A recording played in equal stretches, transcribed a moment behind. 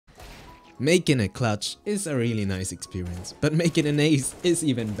Making a clutch is a really nice experience, but making an ace is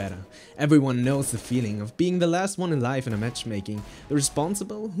even better. Everyone knows the feeling of being the last one alive in a matchmaking, the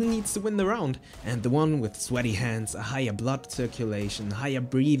responsible who needs to win the round, and the one with sweaty hands, a higher blood circulation, higher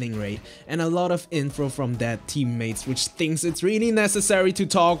breathing rate, and a lot of info from dead teammates which thinks it's really necessary to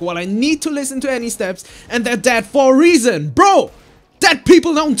talk while I need to listen to any steps, and they're dead for a reason, bro! Dead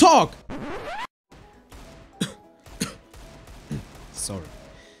people don't talk! Sorry.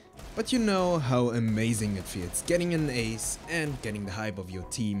 But you know how amazing it feels getting an ace and getting the hype of your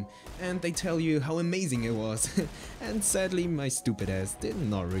team, and they tell you how amazing it was. And sadly my stupid ass did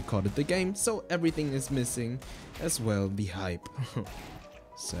not record the game, so everything is missing, as well the hype.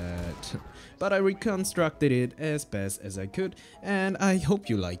 Sad. But I reconstructed it as best as I could, and I hope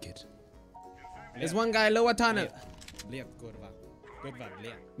you like it. There's one guy lower tunnel.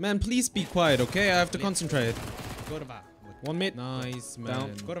 Man, please be quiet, okay? I have to concentrate. One mid. Nice,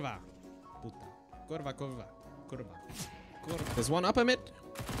 man. There's one upper mid.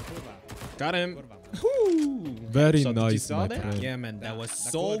 Got him. Very nice, my friend. Yeah, man, that was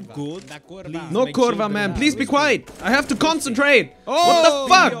so good. No curva, man. Please be quiet. I have to concentrate. What the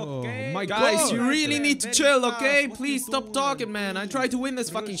fuck? Oh, my guys, you really need to chill, okay? Please stop talking, man. I try to win this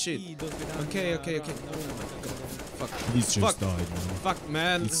fucking shit. Okay. He's just died, man. Fuck,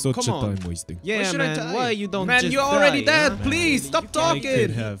 man. It's such a time wasting. Yeah, man. Why you don't Man, just you're already die, dead. Please stop talking. I could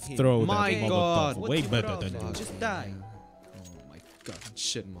have thrown My that God. Molotov way better than you. Just die. Oh my God.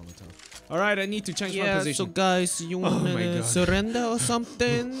 Shit, Molotov. Alright, I need to change my Yeah, position. so guys, you wanna my God. surrender or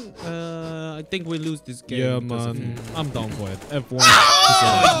something? I think we lose this game. Yeah, because of man. you. I'm down for it. F1.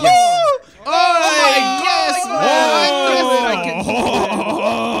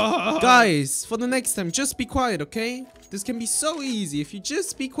 Guys, for the next time, just be quiet, okay? This can be so easy if you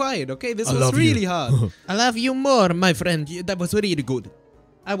just be quiet, okay? This was really hard. I love you more, my friend. That was really good.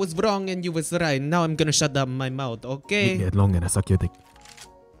 I was wrong and you was right. Now I'm gonna shut up my mouth, okay? Get long and I suck your dick.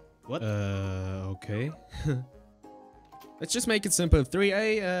 What? Okay. Let's just make it simple.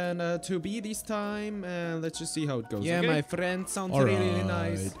 3A and 2B this time, and let's just see how it goes. Yeah, okay? my friend. Sounds All really right.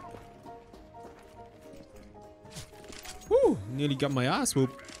 nice. Woo! Nearly got my ass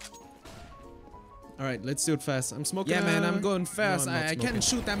whooped. Alright, let's do it fast. I'm smoking. Yeah, man, I'm going fast. No, I'm not I can smoking.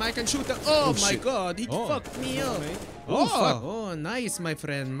 shoot them. I can shoot them. Oh, my shit. God. He Oh. fucked me up. Oh, fuck. Oh, nice, my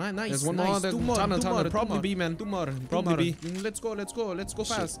friend. Nice. There's one nice. more. There's Two more. tunnel. Probably Two more. B, man. Two more. Probably Two more. B. Let's go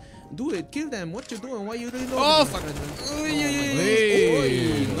fast. Do it. Kill them. What you doing? Why you reloading? Oh, fuck.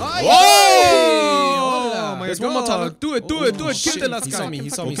 Hey. Nice. Oh, my There's one more tunnel. Do it. Oh, Kill shit. the last He guy. saw me. Okay,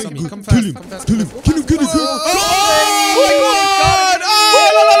 Come Kill him. fast. Kill him. Oh my God.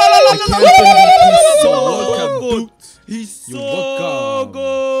 I can't believe he's so good. He's You're so welcome.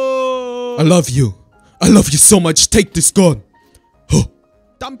 good. I love you. I love you so much. Take this gun.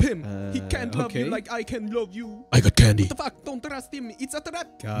 Dump him. He can't love okay. you like I can love you. I got candy. What the fuck? Don't trust him. It's a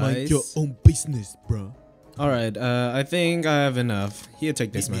trap. Mind your own business, bro. Alright, I think I have enough. Here,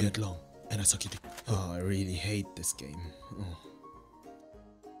 take this, Leave me man. alone, and I suck your dick. Oh, I really hate this game. Oh.